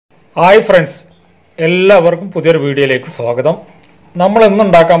Hi friends, എല്ലാവർക്കും പുതിയൊരു വീഡിയോയിലേക്ക് സ്വാഗതം. നമ്മൾ ഇന്ന്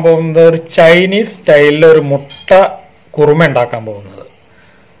ഉണ്ടാക്കാൻ പോകുന്നത് ഒരു ചൈനീസ് സ്റ്റൈലിൽ ഒരു മുട്ട കുറുമ ഉണ്ടാക്കാൻ പോകുന്നത്.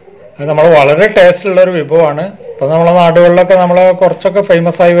 അത് നമ്മൾ വളരെ ടേസ്റ്റ് ഉള്ള ഒരു വിഭവമാണ്. ഇപ്പോൾ നമ്മുടെ നാടുകളിലൊക്കെ നമ്മൾ കുറച്ചൊക്കെ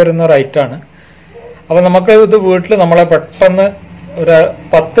ഫേമസ് ആയി വരുന്ന ഒരു ഐറ്റം ആണ്. അപ്പോൾ നമുക്ക് ഇത് വീട്ടിൽ നമ്മളെ പെട്ടെന്ന് ഒരു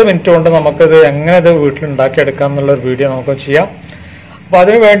 10 മിനിറ്റ് കൊണ്ട് നമുക്കിത് എങ്ങനെ ഇത് വീട്ടിൽ ഉണ്ടാക്കിയെടുക്കാം എന്നുള്ള ഒരു വീഡിയോ നമുക്ക് ചെയ്യാം. അപ്പോൾ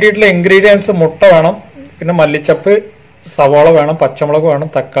അതിന് വേണ്ടിയിട്ടുള്ള ഇൻഗ്രീഡിയൻസ് മുട്ട വേണം, പിന്നെ മല്ലിച്ചപ്പ്, സവാള വേണം, പച്ചമുളക് വേണം,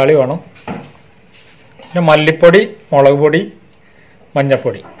 തക്കാളി വേണം, പിന്നെ മല്ലിപ്പൊടി, മുളക് പൊടി,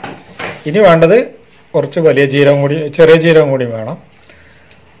 മഞ്ഞൾപ്പൊടി. ഇനി വേണ്ടത് കുറച്ച് ചെറിയ ജീരകം കൂടി വേണം.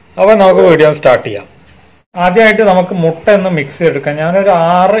 അപ്പോൾ നമുക്ക് വീഡിയോ സ്റ്റാർട്ട് ചെയ്യാം. ആദ്യമായിട്ട് നമുക്ക് മുട്ട ഒന്ന് മിക്സ് ചെയ്തെടുക്കാം. ഞാനൊരു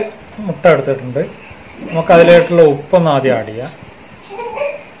 6 മുട്ട എടുത്തിട്ടുണ്ട്. നമുക്ക് അതിലേക്കുള്ള ഉപ്പൊന്ന് ആദ്യം ആഡ് ചെയ്യാം.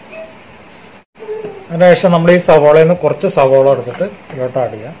 അതിനുശേഷം നമ്മൾ ഈ സവാളയിൽ നിന്ന് കുറച്ച് സവാള എടുത്തിട്ട് ഇതിലോട്ട്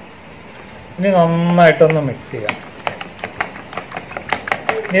ആഡ് ചെയ്യാം. ഇനി നന്നായിട്ടൊന്ന് മിക്സ് ചെയ്യാം.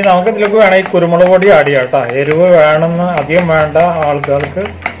 ഇനി നമുക്ക് ഇതിലേക്ക് വേണമെങ്കിൽ കുരുമുളക് പൊടി ആഡ് ചെയ്യാം കേട്ടോ. എരിവ് വേണമെന്ന് അധികം വേണ്ട ആൾക്കാർക്ക്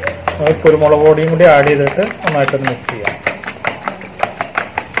കുരുമുളക് പൊടിയും കൂടി ആഡ് ചെയ്തിട്ട് നന്നായിട്ടൊന്ന് മിക്സ് ചെയ്യാം.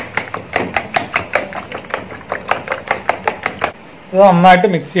 ഇത് നന്നായിട്ട്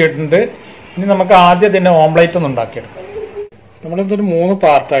മിക്സ് ചെയ്തിട്ടുണ്ട്. ഇനി നമുക്ക് ആദ്യം ഇതിൻ്റെ ഓംലേറ്റ് ഒന്ന് ഉണ്ടാക്കിയെടുക്കാം. നമ്മളിതൊരു 3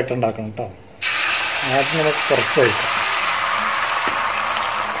 പാർട്ടായിട്ട് ഉണ്ടാക്കണം കേട്ടോ. ആദ്യം നമുക്ക് കുറച്ച് ഒഴിക്കാം.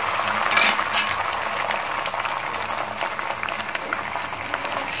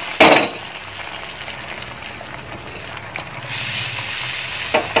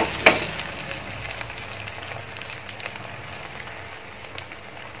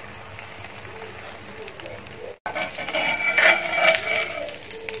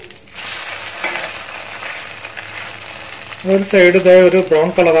 ഒരു സൈഡ് ഇതേ ഒരു ബ്രൗൺ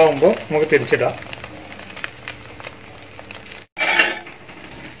കളർ ആകുമ്പോൾ നമുക്ക് തിരിച്ചിടാം.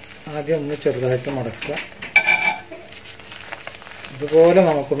 ആദ്യം ഒന്ന് ചെറുതായിട്ട് മടക്കുക. ഇതുപോലെ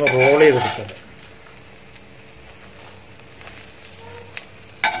നമുക്കൊന്ന് റോൾ ചെയ്തെടുത്തത്.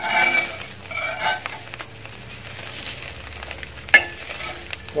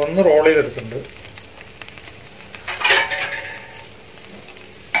 ഒന്ന് റോൾ ചെയ്തെടുത്തിട്ടുണ്ട്.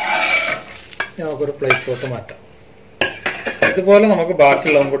 നമുക്കൊരു പ്ലേറ്റിലോട്ട് മാറ്റാം. ഇതുപോലെ നമുക്ക്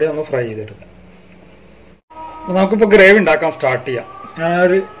ബാക്കിയുള്ളതും കൂടി ഒന്ന് ഫ്രൈ ചെയ്തെടുക്കാം. നമുക്കിപ്പോൾ ഗ്രേവി ഉണ്ടാക്കാൻ സ്റ്റാർട്ട് ചെയ്യാം.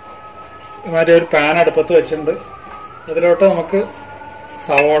 ഞാനൊരു പാൻ അടുപ്പത്ത് വെച്ചിട്ടുണ്ട്. അതിലോട്ട് നമുക്ക്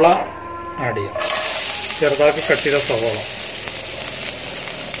സവോള ആഡ് ചെയ്യാം. ചെറുതാക്കി കട്ട് ചെയ്ത സവോള.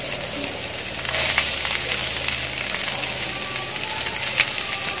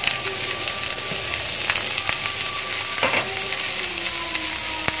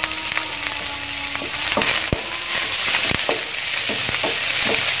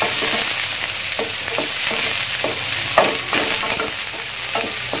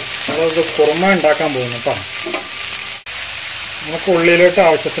 നമ്മളത് കുറുമ ഉണ്ടാക്കാൻ പോകുന്നു കേട്ടോ. നമുക്ക് ഉള്ളിലോട്ട്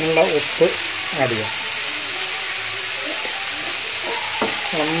ആവശ്യത്തിനുള്ള ഉപ്പ് ആഡ് ചെയ്യാം.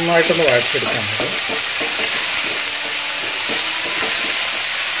 നന്നായിട്ടൊന്ന് വഴറ്റിയെടുക്കാൻ പറ്റും.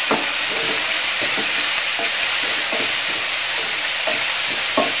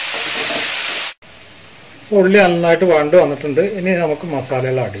 ഉള്ളി നന്നായിട്ട് വഴണ്ട് വന്നിട്ടുണ്ട്. ഇനി നമുക്ക്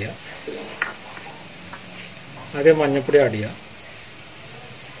മസാലകൾ ആഡ് ചെയ്യാം. ആദ്യം മഞ്ഞൾപ്പൊടി ആഡ് ചെയ്യാം,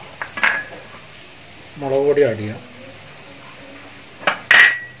 മുളക് പൊടി ആഡ് ചെയ്യാം,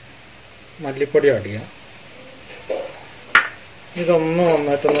 മല്ലിപ്പൊടി ആഡ് ചെയ്യാം. ഇതൊന്ന്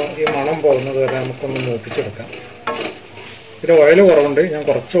നന്നായിട്ടൊന്ന് ഈ മണം പോകുന്നത് വരെ നമുക്കൊന്ന് മൂപ്പിച്ചെടുക്കാം. ഇതിൽ ഓയിൽ കുറവുണ്ട്, ഞാൻ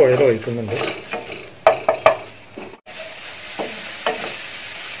കുറച്ച് ഓയിൽ ഒഴിക്കുന്നുണ്ട്.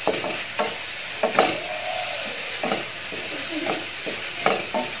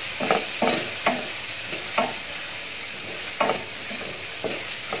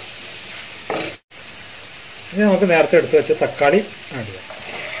 ഇനി നമുക്ക് നേരത്തെ എടുത്ത് വെച്ച് തക്കാളി ആഡ് ചെയ്യാം.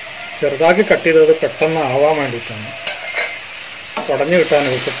 ചെറുതാക്കി കട്ട് ചെയ്തത് പെട്ടെന്ന് ആവാൻ വേണ്ടിയിട്ടാണ്. ഉടഞ്ഞു കിട്ടാൻ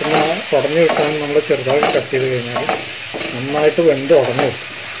നമ്മൾ ചെറുതാക്കി കട്ട് ചെയ്ത് കഴിഞ്ഞാൽ നന്നായിട്ട് വെന്ത് ഉടഞ്ഞു കിട്ടും.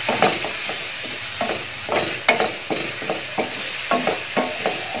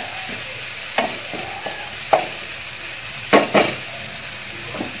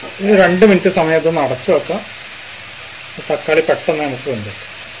 ഇനി 2 മിനിറ്റ് സമയത്തൊന്ന് അടച്ചു വെക്കാം. തക്കാളി പെട്ടെന്ന് നമുക്ക് വെന്ത്.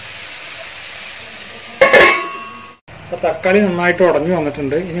 അപ്പോൾ തക്കാളി നന്നായിട്ട് ഉടഞ്ഞു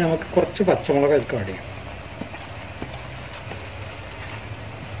വന്നിട്ടുണ്ട്. ഇനി നമുക്ക് കുറച്ച് പച്ചമുളക് അതിൽ ആഡ് ചെയ്യാം.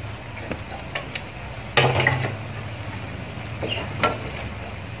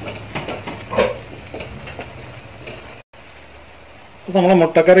 അപ്പോൾ നമ്മളെ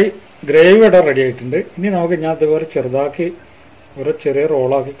മുട്ടക്കറി ഗ്രേവി ഇവിടെ റെഡി ആയിട്ടുണ്ട്. ഇനി നമുക്ക് ഞാൻ ഇതുപോലെ ചെറുതാക്കി ഒരു ചെറിയ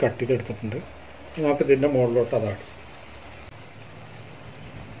റോളാക്കി കട്ട് ചെയ്തെടുത്തിട്ടുണ്ട്. നമുക്ക് ഇതിൻ്റെ മുകളിലോട്ട് അതാടി.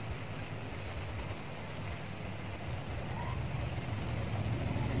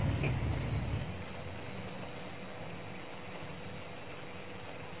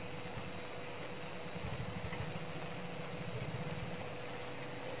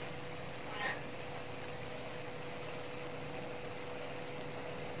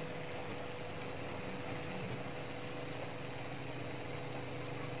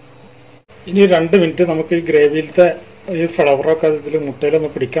 ഇനി 2 മിനിറ്റ് നമുക്ക് ഈ ഗ്രേവിയിലത്തെ ഈ ഫ്ലവറൊക്കെ ഇതിൽ മുട്ടയിലൊന്ന്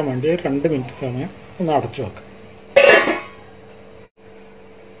പിടിക്കാൻ വേണ്ടി 2 മിനിറ്റ് സമയം ഒന്ന് അടച്ചു വെക്കാം.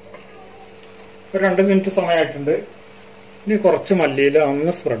 2 മിനിറ്റ് സമയമായിട്ടുണ്ട്. ഇനി കുറച്ച് മല്ലിയില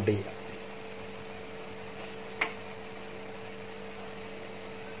ഒന്ന് സ്പ്രെഡ് ചെയ്യാം.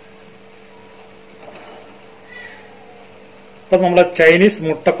 അപ്പം നമ്മളെ ചൈനീസ്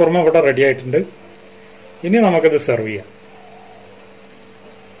മുട്ടക്കുറുമ ഇവിടെ റെഡി ആയിട്ടുണ്ട്. ഇനി നമുക്കിത് സെർവ് ചെയ്യാം.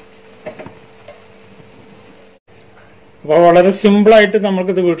 അപ്പോൾ വളരെ സിമ്പിളായിട്ട്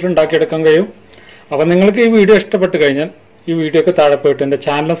നമുക്കിത് വീട്ടിലുണ്ടാക്കിയെടുക്കാൻ കഴിയും. അപ്പം നിങ്ങൾക്ക് ഈ വീഡിയോ ഇഷ്ടപ്പെട്ട് കഴിഞ്ഞാൽ ഈ വീഡിയോക്ക് താഴെ പോയിട്ട് എൻ്റെ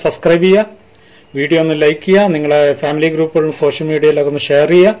ചാനൽ സബ്സ്ക്രൈബ് ചെയ്യുക, വീഡിയോ ഒന്ന് ലൈക്ക് ചെയ്യുക, നിങ്ങളെ ഫാമിലി ഗ്രൂപ്പുകളിലും സോഷ്യൽ മീഡിയയിലൊക്കെ ഒന്ന് ഷെയർ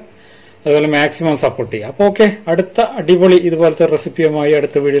ചെയ്യുക, അതുപോലെ മാക്സിമം സപ്പോർട്ട് ചെയ്യുക. അപ്പോൾ ഓക്കെ, അടുത്ത അടിപൊളി ഇതുപോലത്തെ റെസിപ്പിയുമായി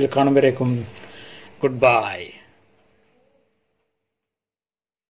അടുത്ത വീഡിയോയിൽ കാണുമ്പോഴേക്കും ഗുഡ് ബൈ.